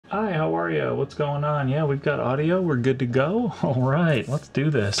Hi, how are you? What's going on? Yeah, we've got audio. We're good to go. All right, let's do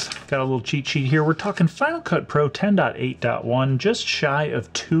this. Got a little cheat sheet here. We're talking Final Cut Pro 10.8.1, just shy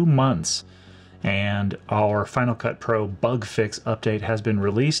of 2 months. And our Final Cut Pro bug fix update has been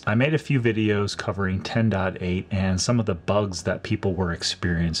released. I made a few videos covering 10.8 and some of the bugs that people were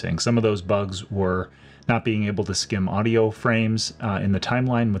experiencing. Some of those bugs were not being able to skim audio frames in the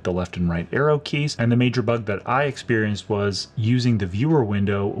timeline with the left and right arrow keys. And the major bug that I experienced was using the viewer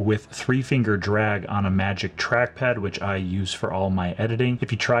window with 3-finger drag on a magic trackpad, which I use for all my editing.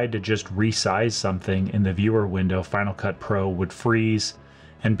 If you tried to just resize something in the viewer window, Final Cut Pro would freeze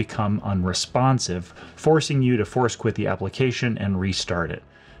and become unresponsive, forcing you to force quit the application and restart it.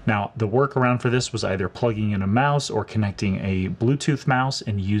 Now, the workaround for this was either plugging in a mouse or connecting a Bluetooth mouse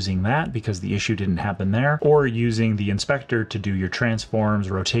and using that because the issue didn't happen there, or using the inspector to do your transforms,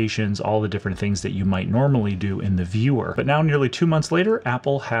 rotations, all the different things that you might normally do in the viewer. But now, nearly 2 months later,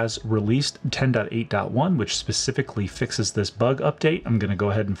 Apple has released 10.8.1, which specifically fixes this bug update. I'm going to go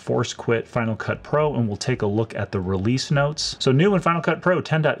ahead and force quit Final Cut Pro, and we'll take a look at the release notes. So new in Final Cut Pro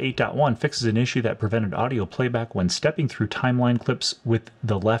 10.8.1 fixes an issue that prevented audio playback when stepping through timeline clips with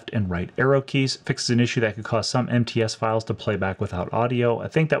the left and right arrow keys. Fixes an issue that could cause some MTS files to play back without audio. I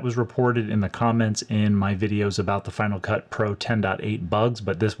think that was reported in the comments in my videos about the Final Cut Pro 10.8 bugs,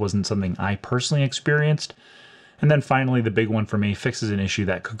 but this wasn't something I personally experienced. And then finally, the big one for me, fixes an issue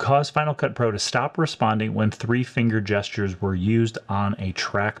that could cause Final Cut Pro to stop responding when 3-finger gestures were used on a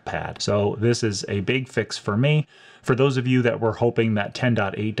trackpad. So this is a big fix for me. For those of you that were hoping that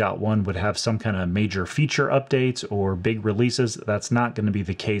 10.8.1 would have some kind of major feature updates or big releases, that's not going to be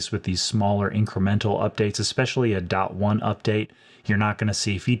the case with these smaller incremental updates, especially a .1 update. You're not going to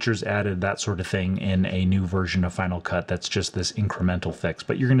see features added, that sort of thing, in a new version of Final Cut. That's just this incremental fix.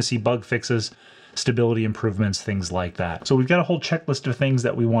 But you're going to see bug fixes, stability improvements, things like that. So we've got a whole checklist of things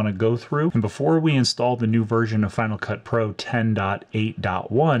that we want to go through. And before we install the new version of Final Cut Pro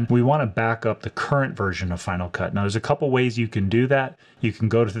 10.8.1, we want to back up the current version of Final Cut. Now, there's a couple ways you can do that. You can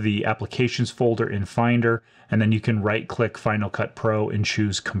go to the Applications folder in Finder, and then you can right-click Final Cut Pro and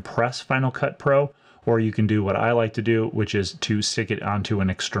choose Compress Final Cut Pro. Or you can do what I like to do, which is to stick it onto an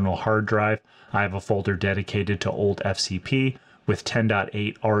external hard drive. I have a folder dedicated to old FCP with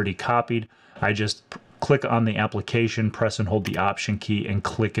 10.8 already copied. I just click on the application, press and hold the Option key, and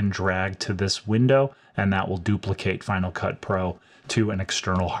click and drag to this window, and that will duplicate Final Cut Pro to an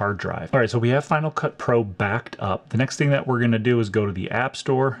external hard drive. All right, so we have Final Cut Pro backed up. The next thing that we're going to do is go to the App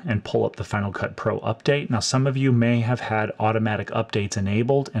Store and pull up the Final Cut Pro update. Now, some of you may have had automatic updates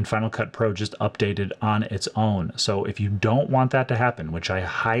enabled, and Final Cut Pro just updated on its own. So if you don't want that to happen, which I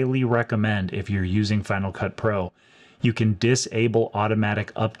highly recommend if you're using Final Cut Pro, you can disable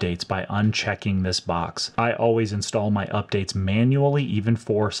automatic updates by unchecking this box. I always install my updates manually, even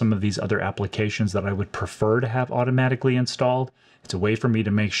for some of these other applications that I would prefer to have automatically installed. It's a way for me to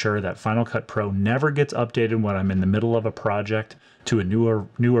make sure that Final Cut Pro never gets updated when I'm in the middle of a project to a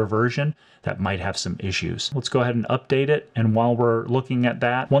newer version that might have some issues. Let's go ahead and update it. And while we're looking at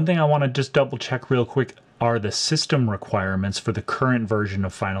that, one thing I want to just double check real quick are the system requirements for the current version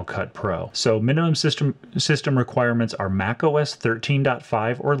of Final Cut Pro. So minimum system requirements are macOS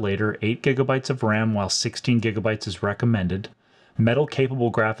 13.5 or later, 8 GB of RAM, while 16 GB is recommended. Metal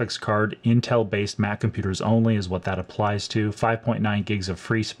capable graphics card, Intel-based Mac computers only is what that applies to. 5.9 gigs of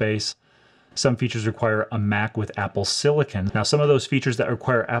free space. Some features require a Mac with Apple Silicon. Now, some of those features that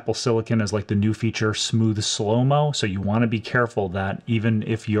require Apple Silicon is like the new feature Smooth Slow-Mo. So you want to be careful that even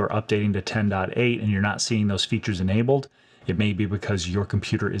if you're updating to 10.8 and you're not seeing those features enabled, it may be because your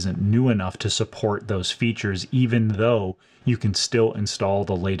computer isn't new enough to support those features, even though you can still install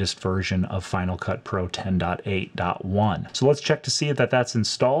the latest version of Final Cut Pro 10.8.1. So let's check to see if that's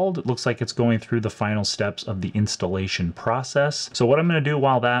installed. It looks like it's going through the final steps of the installation process. So what I'm going to do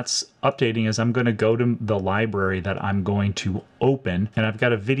while that's updating is I'm going to go to the library that I'm going to open. And I've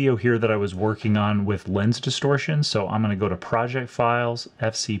got a video here that I was working on with lens distortion. So I'm going to go to Project Files,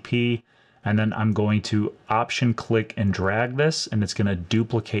 FCP, and then I'm going to Option click and drag this, and it's going to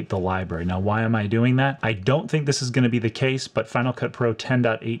duplicate the library. Now, why am I doing that? I don't think this is going to be the case, but Final Cut Pro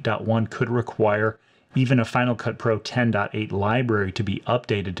 10.8.1 could require even a Final Cut Pro 10.8 library to be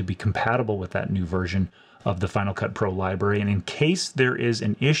updated to be compatible with that new version of the Final Cut Pro library. And in case there is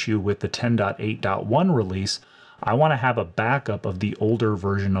an issue with the 10.8.1 release, I want to have a backup of the older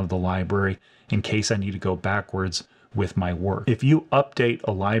version of the library in case I need to go backwards with my work. If you update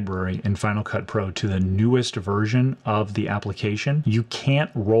a library in Final Cut Pro to the newest version of the application, you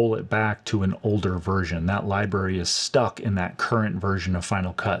can't roll it back to an older version. That library is stuck in that current version of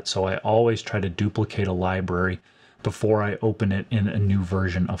Final Cut. So I always try to duplicate a library before I open it in a new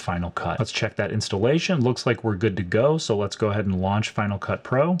version of Final Cut. Let's check that installation. Looks like we're good to go. So let's go ahead and launch Final Cut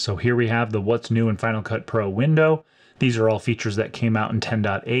Pro. So here we have the What's New in Final Cut Pro window. These are all features that came out in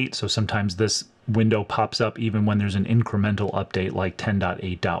 10.8. So sometimes this window pops up even when there's an incremental update like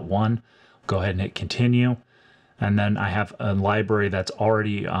 10.8.1. Go ahead and hit continue. And then I have a library that's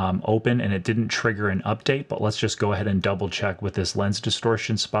already open and it didn't trigger an update, but let's just go ahead and double check with this lens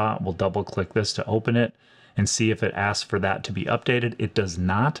distortion spot. We'll double click this to open it and see if it asks for that to be updated. It does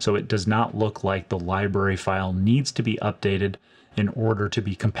not. So it does not look like the library file needs to be updated in order to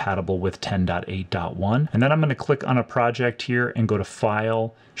be compatible with 10.8.1. And then I'm going to click on a project here and go to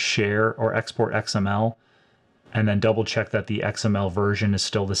File, Share, or Export XML. And then double check that the XML version is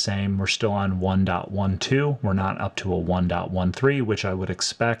still the same. We're still on 1.12. We're not up to a 1.13, which I would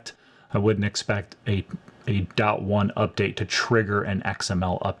expect. I wouldn't expect a .1 update to trigger an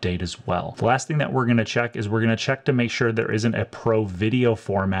XML update as well. The last thing that we're going to check is we're going to check to make sure there isn't a Pro Video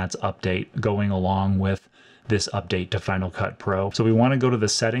Formats update going along with this update to Final Cut Pro. So we want to go to the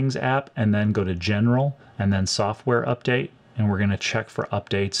Settings app and then go to General and then Software Update. And we're going to check for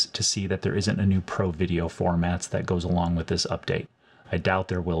updates to see that there isn't a new Pro Video Formats that goes along with this update. I doubt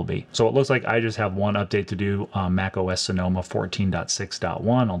there will be. So it looks like I just have one update to do, Mac OS Sonoma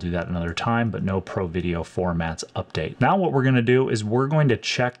 14.6.1. I'll do that another time, but no Pro Video Formats update. Now what we're going to do is we're going to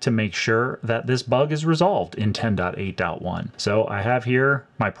check to make sure that this bug is resolved in 10.8.1. So I have here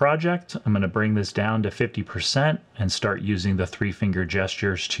my project. I'm going to bring this down to 50% and start using the 3-finger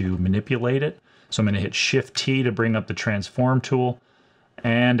gestures to manipulate it. So I'm going to hit Shift-T to bring up the transform tool,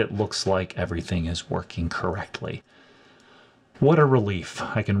 and it looks like everything is working correctly. What a relief.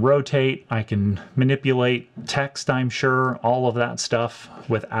 I can rotate, I can manipulate text, I'm sure, all of that stuff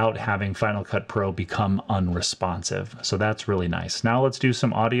without having Final Cut Pro become unresponsive. So that's really nice. Now let's do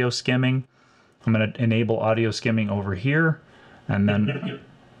some audio skimming. I'm going to enable audio skimming over here, and then...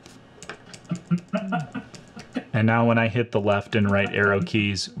 And now when I hit the left and right arrow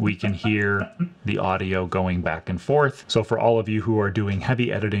keys, we can hear the audio going back and forth. So for all of you who are doing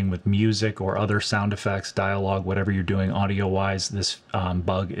heavy editing with music or other sound effects, dialogue, whatever you're doing audio-wise, this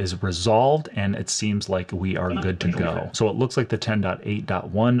bug is resolved and it seems like we are good to go. So it looks like the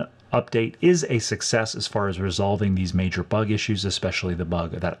 10.8.1 update is a success as far as resolving these major bug issues, especially the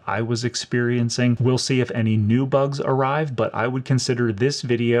bug that I was experiencing. We'll see if any new bugs arrive, but I would consider this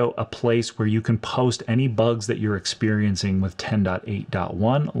video a place where you can post any bugs that you're experiencing with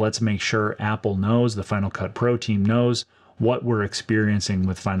 10.8.1. Let's make sure Apple knows, the Final Cut Pro team knows what we're experiencing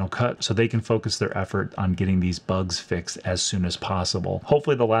with Final Cut so they can focus their effort on getting these bugs fixed as soon as possible.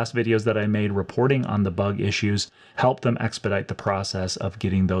 Hopefully the last videos that I made reporting on the bug issues help them expedite the process of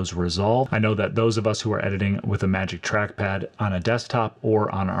getting those resolved. I know that those of us who are editing with a Magic Trackpad on a desktop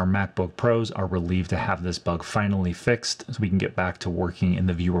or on our MacBook Pros are relieved to have this bug finally fixed so we can get back to working in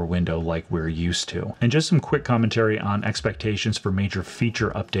the viewer window like we're used to. And just some quick commentary on expectations for major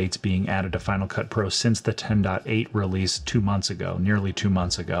feature updates being added to Final Cut Pro since the 10.8 release 2 months ago, nearly 2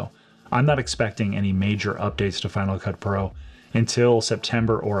 months ago. I'm not expecting any major updates to Final Cut Pro until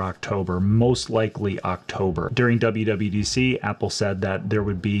September or October, most likely October. During WWDC, Apple said that there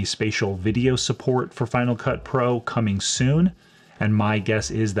would be spatial video support for Final Cut Pro coming soon, and my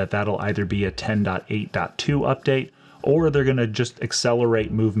guess is that that'll either be a 10.8.2 update or they're going to just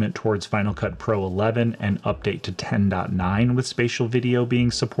accelerate movement towards Final Cut Pro 11 and update to 10.9 with spatial video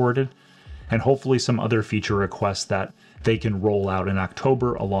being supported, and hopefully some other feature requests that they can roll out in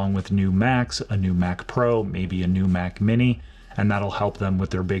October along with new Macs, a new Mac Pro, maybe a new Mac Mini, and that'll help them with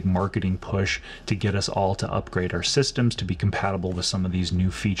their big marketing push to get us all to upgrade our systems to be compatible with some of these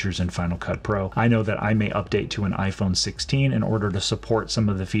new features in Final Cut Pro. I know that I may update to an iPhone 16 in order to support some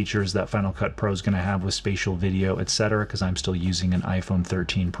of the features that Final Cut Pro is going to have with spatial video, etc., because I'm still using an iPhone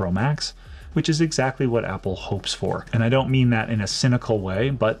 13 Pro Max, which is exactly what Apple hopes for. And I don't mean that in a cynical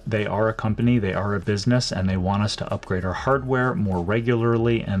way, but they are a company, they are a business, and they want us to upgrade our hardware more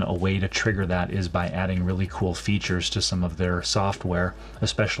regularly, and a way to trigger that is by adding really cool features to some of their software,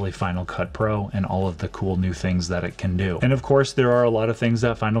 especially Final Cut Pro and all of the cool new things that it can do. And of course, there are a lot of things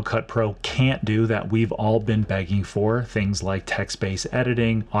that Final Cut Pro can't do that we've all been begging for, things like text-based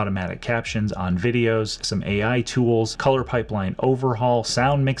editing, automatic captions on videos, some AI tools, color pipeline overhaul,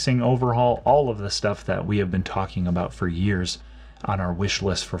 sound mixing overhaul, all of the stuff that we have been talking about for years on our wish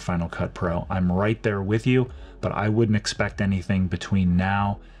list for Final Cut Pro. I'm right there with you, but I wouldn't expect anything between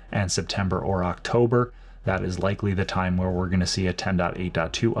now and September or October. that is likely the time where we're going to see a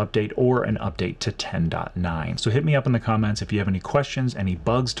 10.8.2 update or an update to 10.9. So hit me up in the comments if you have any questions, any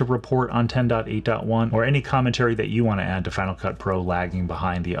bugs to report on 10.8.1, or any commentary that you want to add to Final Cut Pro lagging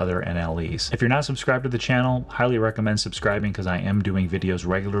behind the other NLEs. If you're not subscribed to the channel, highly recommend subscribing because I am doing videos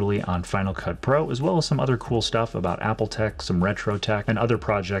regularly on Final Cut Pro, as well as some other cool stuff about Apple tech, some retro tech, and other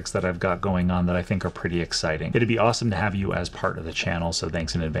projects that I've got going on that I think are pretty exciting. It'd be awesome to have you as part of the channel, so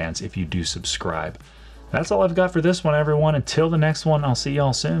thanks in advance if you do subscribe. That's all I've got for this one, everyone. Until the next one, I'll see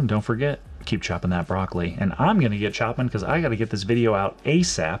y'all soon. Don't forget, keep chopping that broccoli. And I'm going to get chopping because I got to get this video out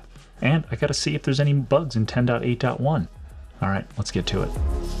ASAP, and I got to see if there's any bugs in 10.8.1. All right, let's get to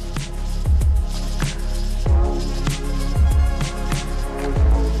it.